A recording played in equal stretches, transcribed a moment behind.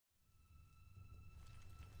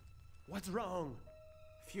What's wrong?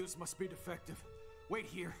 Fuse must be defective. Wait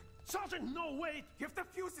here. Sergeant, no, wait! If the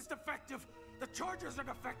fuse is defective, the chargers are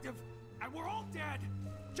defective, and we're all dead!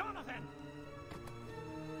 Jonathan!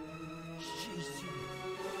 Jesus.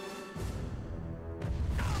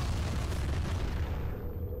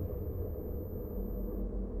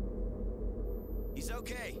 He's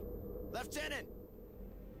okay. Lieutenant!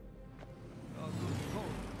 Oh, good. Cool.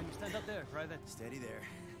 Can you stand up there, Private? Steady there.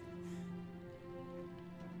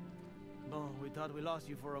 No, we thought we lost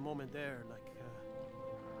you for a moment there, like,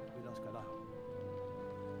 we lost Kala.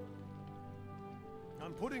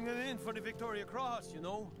 I'm putting it in for the Victoria Cross, you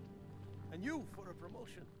know? And you for a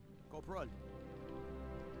promotion, Corporal.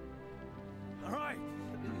 All right.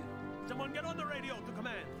 Someone get on the radio to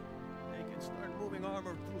command. They can start moving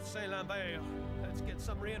armor through Saint-Lambert. Let's get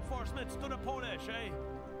some reinforcements to the Polish, eh?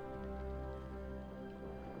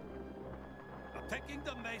 Taking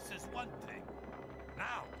the Mace is one thing.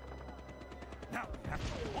 Now we have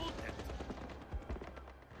to hold it.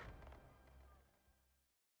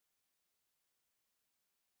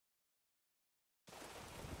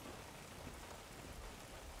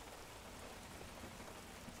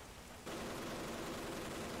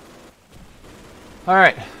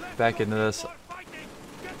 Alright, back into this.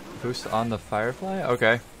 Boost on the Firefly?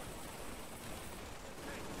 Okay.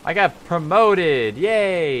 I got promoted!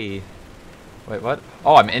 Yay! Wait, what?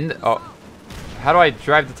 Oh, I'm in. Oh. How do I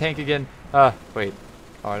drive the tank again? Wait.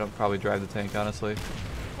 Oh, I don't probably drive the tank, honestly.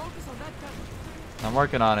 I'm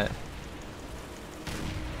working on it.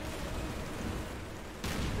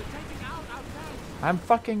 I'm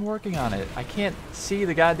fucking working on it. I can't see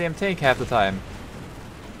the goddamn tank half the time.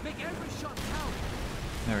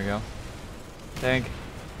 There we go. Tank.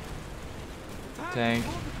 Tank.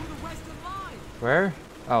 Where?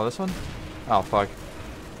 Oh, this one? Oh, fuck.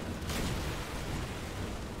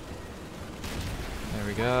 There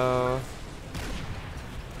we go.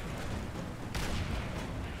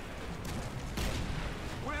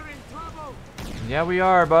 Yeah, we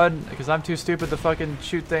are, bud. Because I'm too stupid to fucking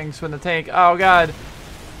shoot things from the tank. Oh, God.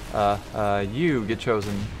 You get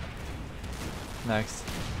chosen. Next.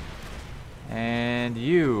 And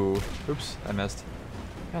you. Oops, I missed.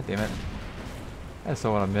 God damn it. I just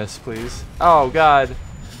don't want to miss, please. Oh, God.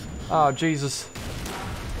 Oh, Jesus.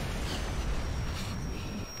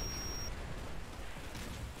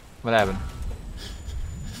 What happened?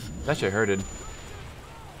 That shit hurted.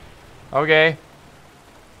 Okay.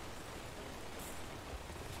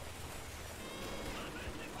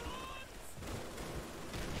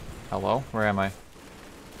 Hello? Where am I?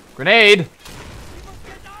 Grenade!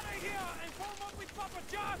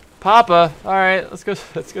 Papa! Alright, let's go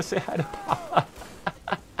say hi to Papa.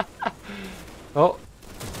 Oh.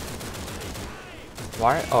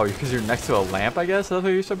 Why? Oh, because you're next to a lamp, I guess? That's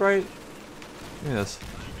why you're so bright? Give me this.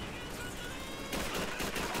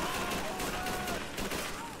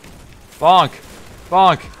 Bonk!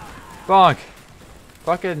 Bonk! Bonk!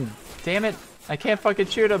 Fucking damn it! I can't fucking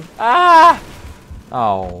shoot him! Ah!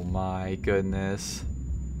 Oh my goodness.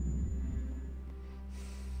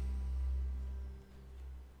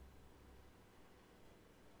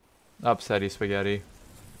 Upsetty spaghetti.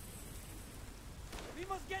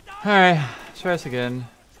 Alright, try this again.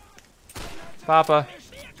 Papa.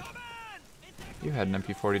 You had an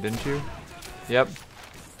MP40, didn't you? Yep.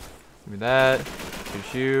 Give me that.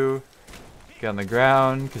 Shoot you. Get on the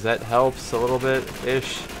ground, because that helps a little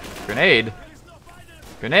bit-ish. Grenade!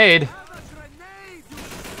 Grenade!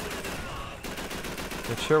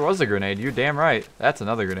 It sure was a grenade. You're damn right. That's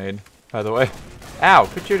another grenade, by the way. Ow!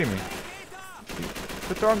 Quit shooting me.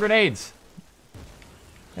 Quit throwing grenades.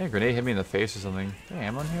 Hey, a grenade hit me in the face or something. Hey,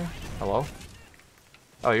 ammo in here? Hello?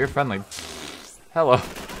 Oh, you're friendly. Hello.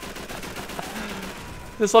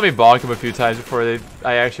 Just let me bonk him a few times before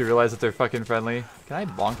I actually realize that they're fucking friendly. Can I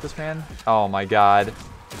bonk this man? Oh my god.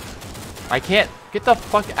 I can't. Get the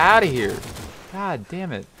fuck out of here. God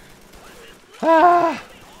damn it. Ah!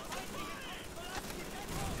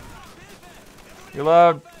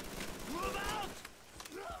 Reload.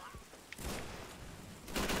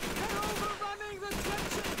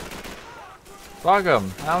 Fuck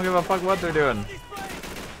them. I don't give a fuck what they're doing.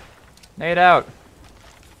 Nade out.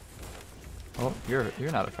 Oh,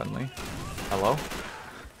 you're not a friendly. Hello?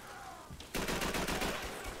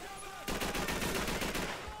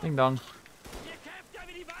 Ding dong.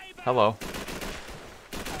 Hello.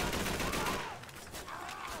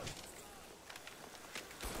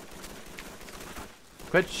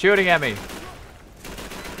 Quit shooting at me.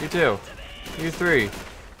 You two. You three.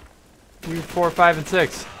 You 4, 5, and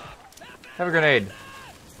 6. Have a grenade.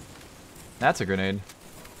 That's a grenade.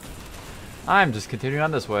 I'm just continuing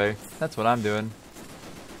on this way. That's what I'm doing.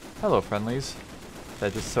 Hello, friendlies.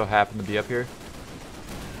 That just so happen to be up here.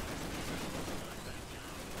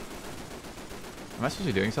 Am I supposed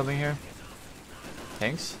to be doing something here?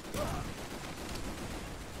 Tanks?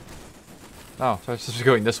 Oh, so I was supposed to be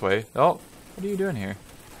going this way. Oh, what are you doing here?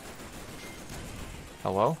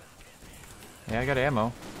 Hello? Yeah, I got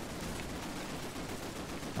ammo.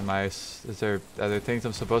 Are there things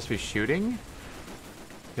I'm supposed to be shooting?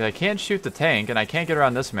 Because I can't shoot the tank, and I can't get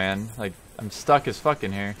around this man. Like, I'm stuck as fuck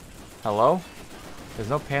in here. Hello? There's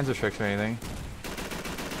no panzer tricks or anything.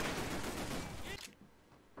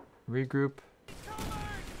 Regroup.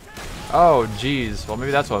 Oh, jeez. Well,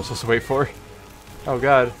 maybe that's what I'm supposed to wait for. Oh,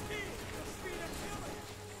 God.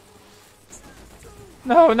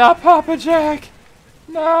 No, not Papa Jack!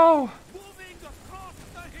 No!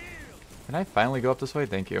 Can I finally go up this way?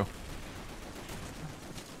 Thank you.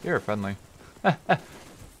 You're friendly.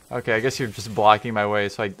 Okay, I guess you're just blocking my way,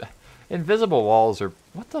 so invisible walls are...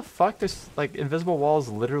 What the fuck? There's, like, invisible walls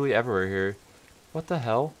literally everywhere here. What the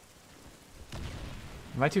hell?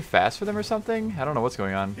 Am I too fast for them or something? I don't know what's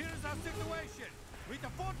going on. Here's our situation. We can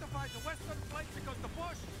fortify the western flank because the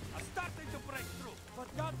Bosch are starting to break through.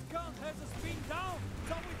 But that gun has us pinned down,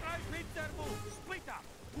 so we try to beat their move. Split up.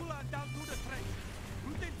 Pull on down to the trench.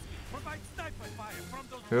 Rudinsky, provide sniper fire from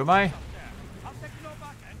those... Who am I?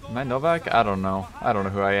 Am I Novak? I don't know. I don't know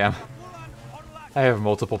who I am. I have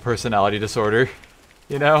multiple personality disorder.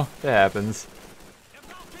 You know? It happens.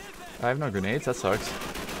 I have no grenades? That sucks.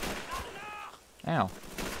 Ow.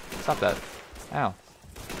 Stop that. Ow.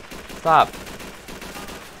 Stop.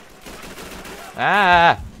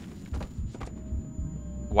 Ah!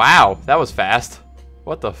 Wow, that was fast.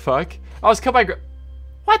 What the fuck? I was cut by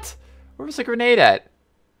What? Where was the grenade at?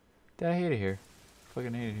 Dude, I hate it here.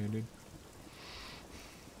 Fucking hate it here, dude.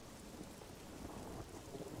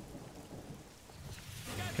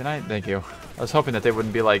 Can I? Thank you. I was hoping that they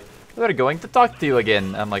wouldn't be like, we're going to talk to you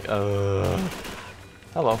again. I'm like, hello.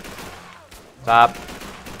 Stop.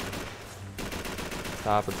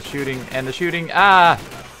 Stop with the shooting and the shooting. Ah!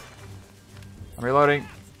 I'm reloading.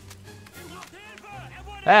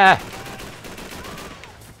 Ah!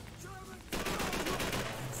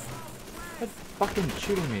 Quit fucking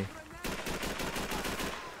shooting me.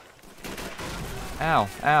 Ow,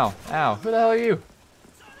 ow, ow. Who the hell are you?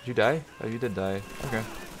 Did you die? Oh, you did die. Okay.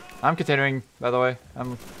 I'm continuing, by the way.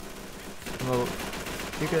 You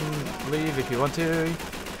can leave if you want to. You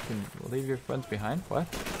can leave your friends behind. What?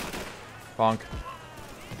 Bonk.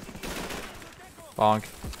 Bonk.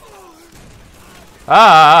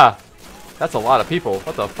 Ah! That's a lot of people.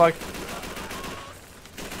 What the fuck?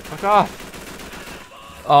 Fuck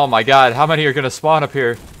off. Oh my god, how many are gonna spawn up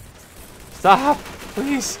here? Stop!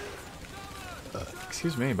 Please!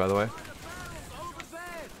 Excuse me, by the way.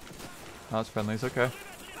 Oh, it's friendlies, okay.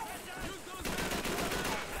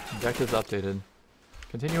 Objectives updated.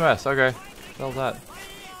 Continue S, okay. What the hell's that?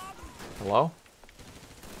 Hello?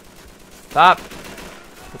 Stop!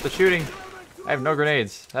 With the shooting! I have no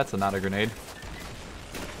grenades. That's not a grenade.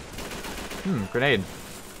 Grenade.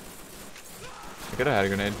 I could have had a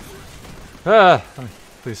grenade. Ah!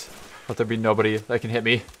 Please, let there be nobody that can hit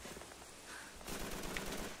me.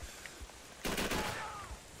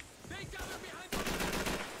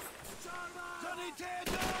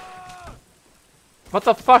 What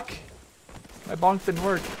the fuck? My bonk didn't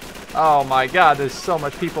work. Oh my god, there's so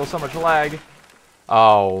much people, so much lag.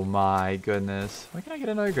 Oh my goodness. Why can't I get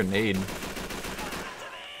another grenade?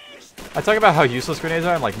 I talk about how useless grenades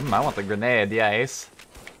are. I'm like, I want the grenade, yes.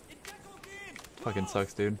 Fucking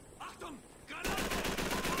sucks, dude.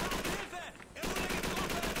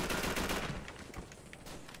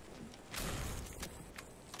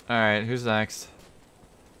 Alright, who's next?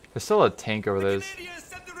 There's still a tank over there.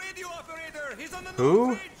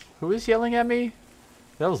 Who? Who is yelling at me?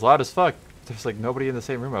 That was loud as fuck. There's like nobody in the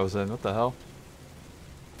same room I was in. What the hell?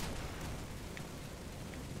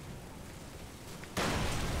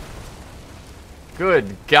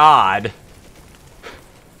 Good God.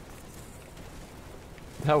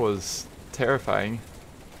 That was terrifying.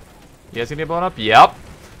 You guys gonna get blown up? Yep.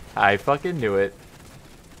 I fucking knew it.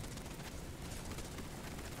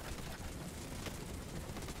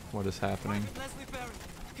 What is happening?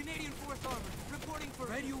 Canadian 4th Armor, reporting for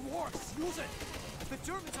radio wars. Use it. The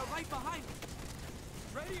Germans are right behind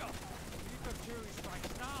us. Radio! Need artillery strikes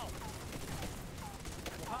now!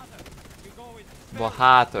 Bohater, we go with...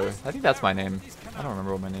 Bohater. I think that's my name. I don't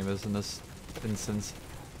remember what my name is in this instance.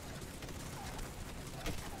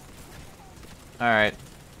 Alright.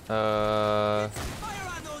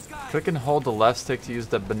 Click and hold the left stick to use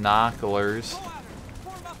the binoculars.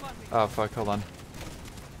 Oh fuck, hold on.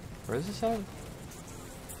 Where is this at?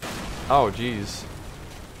 Oh jeez.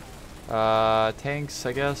 Tanks,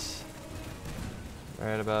 I guess.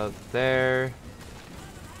 Right about there.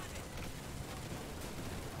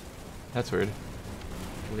 That's weird.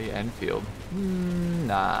 Lee Enfield.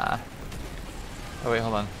 Nah. Oh wait,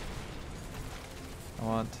 hold on. I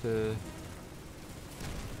want to...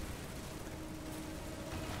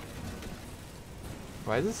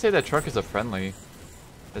 Why does it say that truck is a friendly?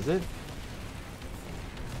 Is it?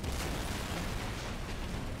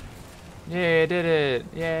 Yay, I did it!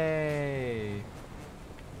 Yay!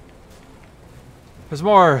 There's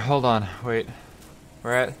more! Hold on, wait.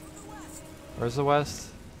 Where's the west?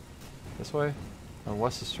 This way? Oh,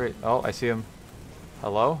 west is straight. Oh, I see him.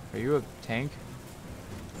 Hello? Are you a tank?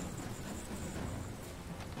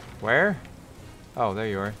 Where? Oh, there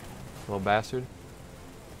you are. Little bastard.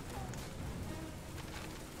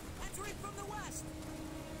 Entering from the west.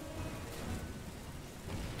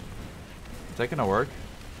 Is that gonna work?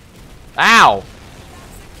 Ow!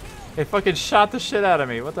 It fucking shot the shit out of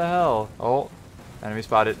me. What the hell? Oh, enemy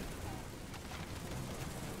spotted.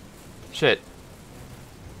 Shit.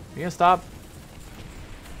 You gonna stop?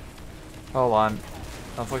 Hold on.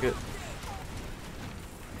 Don't fuck it.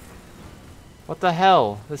 What the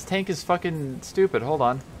hell? This tank is fucking stupid. Hold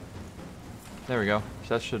on. There we go.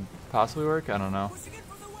 That should possibly work. I don't know. Pushing in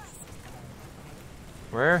from the west.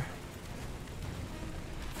 Where?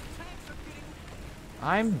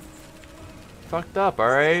 I'm fucked up,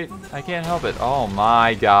 alright? I can't help it. Oh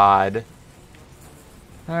my god.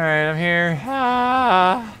 Alright, I'm here.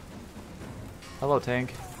 Ah. Hello,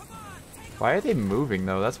 tank. Why are they moving,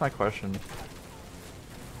 though? That's my question.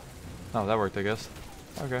 Oh, that worked, I guess.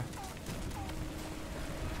 Okay.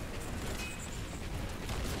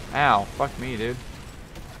 Ow. Fuck me, dude.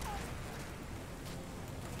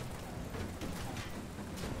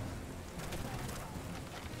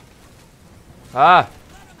 Ah!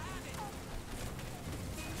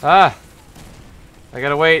 Ah! I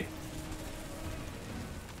gotta wait.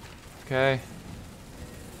 Okay.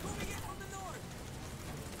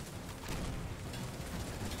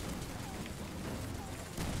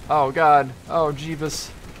 Oh god. Oh Jeebus.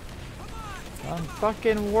 I'm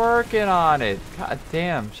fucking working on it. God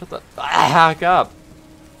damn. Shut the fuck up.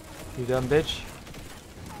 You dumb bitch.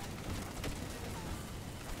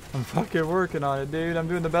 I'm fucking working on it, dude. I'm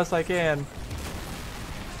doing the best I can.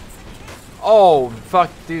 Oh, fuck,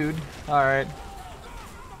 dude. Alright.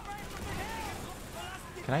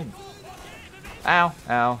 Can I? Ow.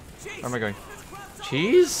 Ow. Where am I going?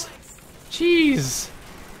 Cheese? Cheese!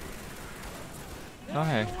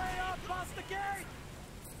 Okay.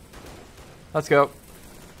 Let's go.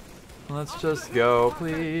 Let's just go,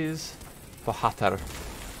 please. Bahatar.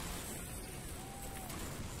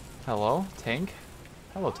 Hello, tank?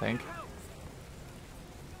 Hello, tank.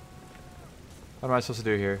 What am I supposed to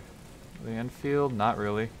do here? The infield? Not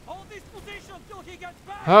really.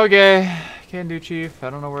 Okay. Can do, chief.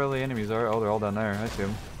 I don't know where the enemies are. Oh, they're all down there. I see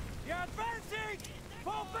them.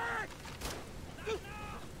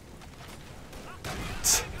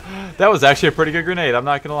 That was actually a pretty good grenade, I'm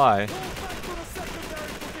not gonna lie.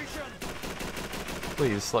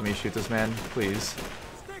 Please, let me shoot this man. Please.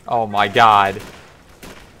 Oh my god.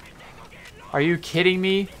 Are you kidding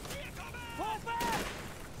me?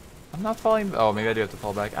 I'm not falling. Oh, maybe I do have to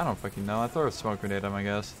fall back. I don't fucking know. I throw a smoke grenade at him, I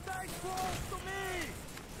guess.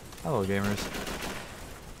 Hello, gamers.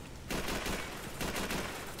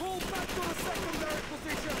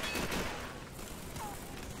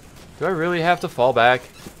 Do I really have to fall back?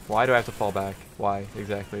 Why do I have to fall back? Why,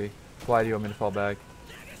 exactly? Why do you want me to fall back?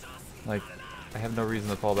 Like, I have no reason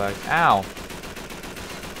to fall back. Ow!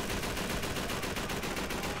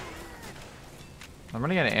 I'm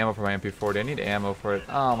running out of ammo for my MP40. I need ammo for it.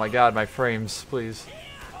 Oh my god, my frames, please.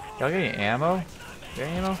 Y'all get any ammo? Got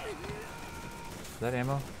any ammo? Is that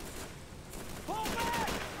ammo?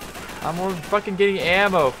 I'm fucking getting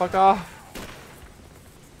ammo. Fuck off.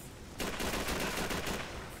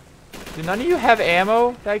 Do none of you have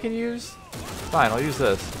ammo that I can use? Fine, I'll use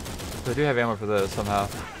this. I do have ammo for this somehow.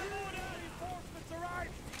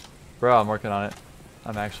 Bro, I'm working on it.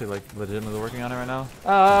 I'm actually like legitimately working on it right now.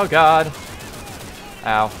 Oh god.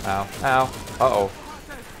 Ow, ow, ow. Uh-oh.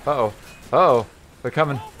 Uh-oh. Uh-oh. They're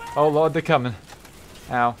coming. Oh lord, they're coming.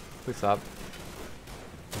 Ow. Please stop.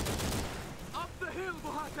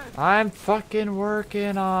 I'm fucking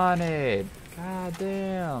working on it. God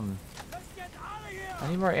damn. I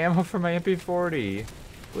need more ammo for my MP40.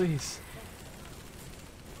 Please.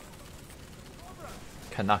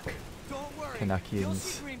 Canuck.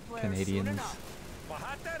 Canuckians. Canadians.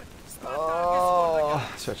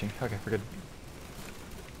 Oh, stretching. Okay, we're good.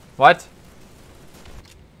 What?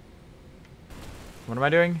 What am I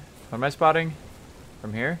doing? What am I spotting?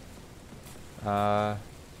 From here? I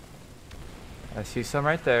see some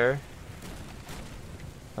right there.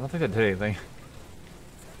 I don't think that did anything.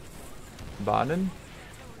 Bottom?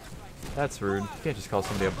 That's rude. You can't just call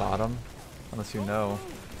somebody a bottom. Unless you know.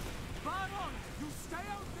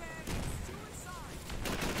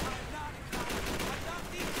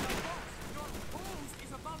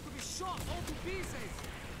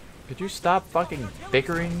 Could you stop fucking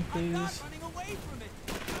bickering, please?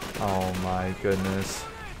 Oh my goodness.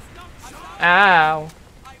 Ow!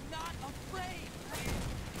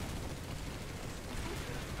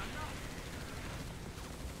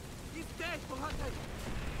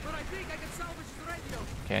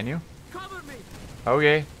 Can you?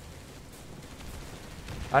 Okay.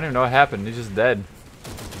 I don't even know what happened. He's just dead.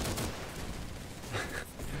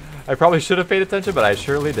 I probably should have paid attention, but I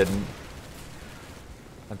surely didn't.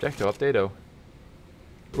 Objective update.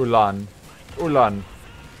 Ulan. Ulan.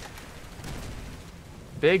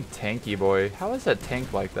 Big tanky boy. How is that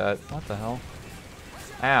tank like that? What the hell?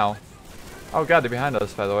 Ow. Oh god, they're behind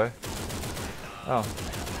us, by the way. Oh.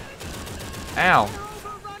 Ow.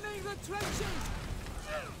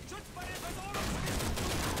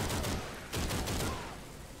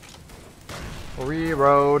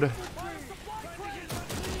 Reroad.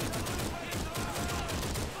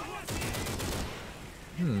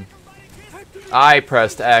 I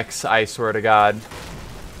pressed X, I swear to God.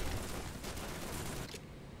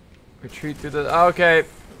 Retreat through the... Okay,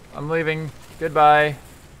 I'm leaving. Goodbye.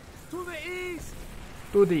 To the east!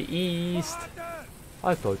 To the east.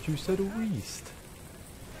 I thought you said west.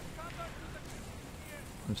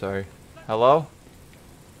 I'm sorry. Hello?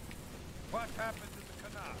 What happened to the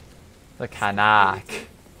canal? The Kanak.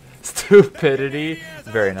 Stupidity.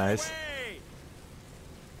 Very nice.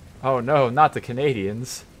 Oh no, not the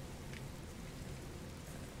Canadians.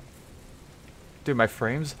 Dude, my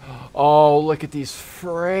frames? Oh, look at these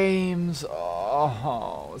frames.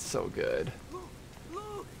 Oh, it's so good. Look!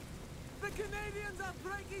 Look! The Canadians are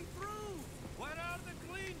breaking through! Where are the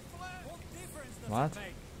green flares? What difference does What? it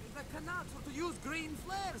make? The Canucks were to use green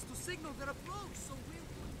flares to signal their approach, so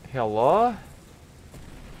we'll... Hello?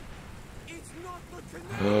 It's not the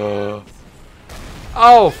Canadians!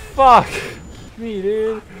 Oh, fuck! Me,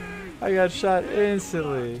 dude. I got shot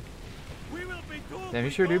instantly. We will be doomed. Damn, you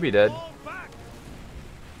sure do be dead. Fall back.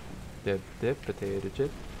 Dip, dip, potato chip.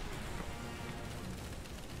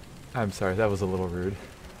 I'm sorry, that was a little rude.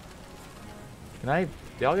 Can I...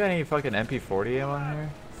 Y'all got any fucking MP40 ammo in here?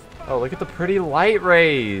 Oh, look at the pretty light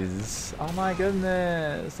rays! Oh my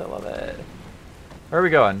goodness, I love it. Where are we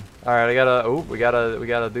going? Alright, I gotta... Oh, we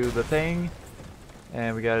gotta do the thing.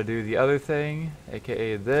 And we gotta do the other thing,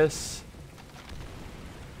 aka this.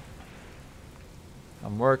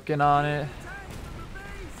 I'm working on it.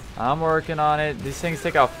 I'm working on it. These things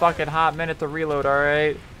take a fucking hot minute to reload,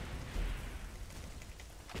 alright?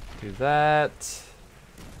 Do that.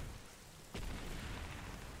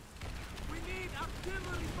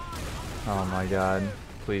 Oh my god.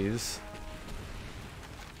 Please.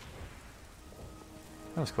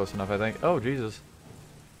 That was close enough, I think. Oh, Jesus.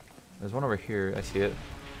 There's one over here. I see it.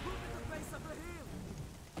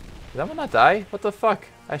 Did that one not die? What the fuck?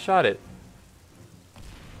 I shot it.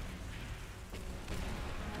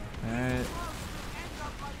 Alright.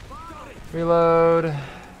 Reload.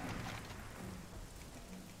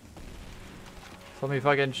 Let me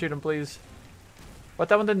fucking shoot him, please. What?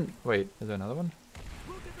 That one didn't... Wait, is there another one?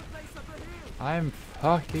 I'm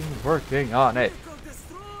fucking working on it.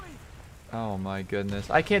 Oh my goodness.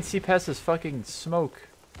 I can't see past this fucking smoke.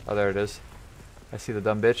 Oh, there it is. I see the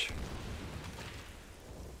dumb bitch.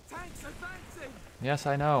 Yes,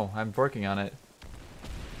 I know. I'm working on it.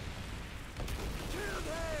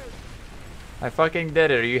 I fucking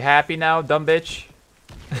did it. Are you happy now, dumb bitch?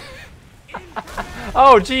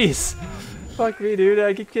 Oh, jeez. Fuck me, dude.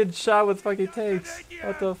 I keep getting shot with fucking tanks.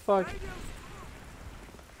 What the fuck?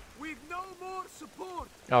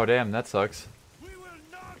 Oh, damn. That sucks.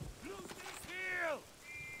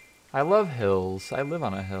 I love hills. I live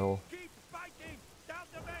on a hill.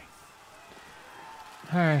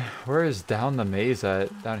 Alright, where is down the maze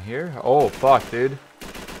at? Down here? Oh, fuck, dude.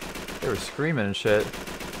 They were screaming and shit.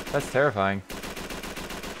 That's terrifying.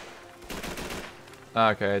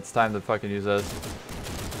 Okay, it's time to fucking use this.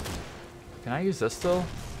 Can I use this still?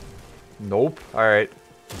 Nope. Alright.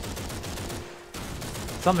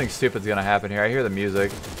 Something stupid's gonna happen here. I hear the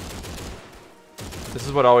music. This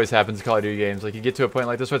is what always happens in Call of Duty games. Like, you get to a point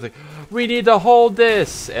like this where it's like, we need to hold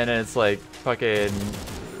this! And then it's like, fucking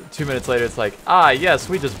 2 minutes later, it's like, ah, yes,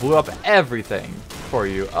 we just blew up everything for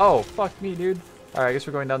you. Oh, fuck me, dude. Alright, I guess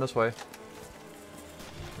we're going down this way.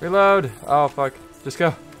 Reload! Oh, fuck. Just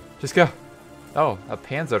go. Just go. Oh, a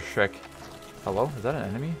Panzerschreck. Hello? Is that an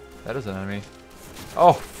enemy? That is an enemy.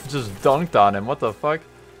 Oh, just dunked on him. What the fuck?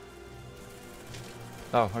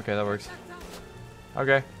 Oh, okay, that works.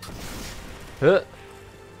 Okay. Huh.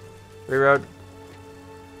 Reroad.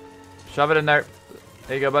 Shove it in there.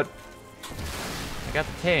 There you go, bud. I got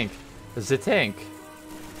the tank. The tank.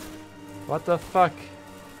 What the fuck?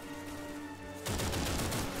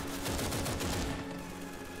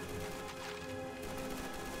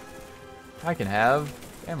 I can have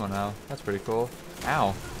ammo now. That's pretty cool.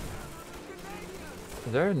 Ow.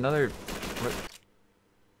 Is there another... What?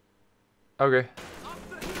 Okay.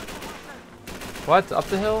 What? Up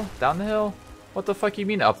the hill? Down the hill? What the fuck you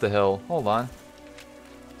mean up the hill? Hold on.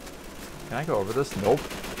 Can I go over this? Nope.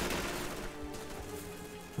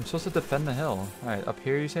 I'm supposed to defend the hill. Alright, up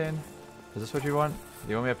here you saying? Is this what you want? Do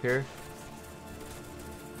you want me up here?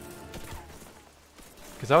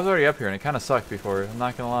 Because I was already up here and it kind of sucked before. I'm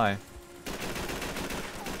not gonna lie.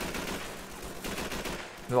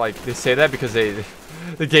 Like, they say that because the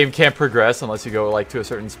game can't progress unless you go like to a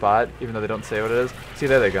certain spot, even though they don't say what it is. See,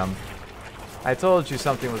 there they come. I told you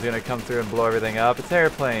something was gonna come through and blow everything up. It's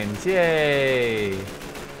airplanes. Yay!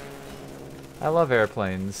 I love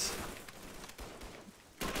airplanes.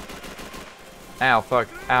 Ow, fuck.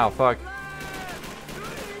 Ow, fuck.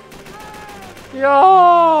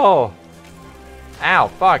 Yo! Ow,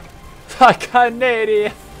 fuck. Fuck,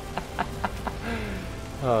 Canadian!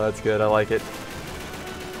 Oh, that's good. I like it.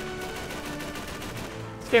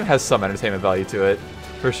 This game has some entertainment value to it,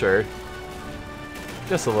 for sure.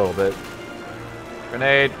 Just a little bit.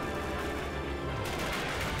 Grenade.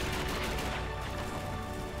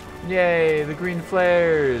 Yay, the green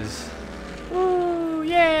flares. Woo,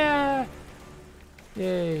 yeah!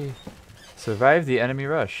 Yay. Survive the enemy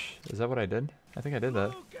rush. Is that what I did? I think I did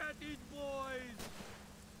that.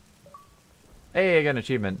 Hey, I got an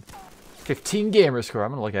achievement. 15 gamer score.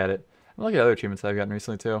 I'm gonna look at it. I'm gonna look at other achievements that I've gotten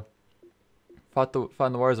recently too. Fought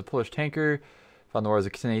in the war as a Polish tanker. Fought in the war as a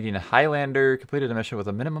Canadian Highlander. Completed a mission with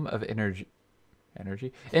a minimum of injury.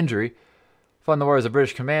 Fought in the war as a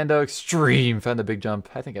British commando. Extreme. Found the big jump.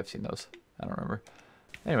 I think I've seen those. I don't remember.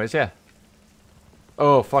 Anyways, yeah.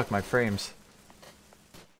 Oh, fuck my frames.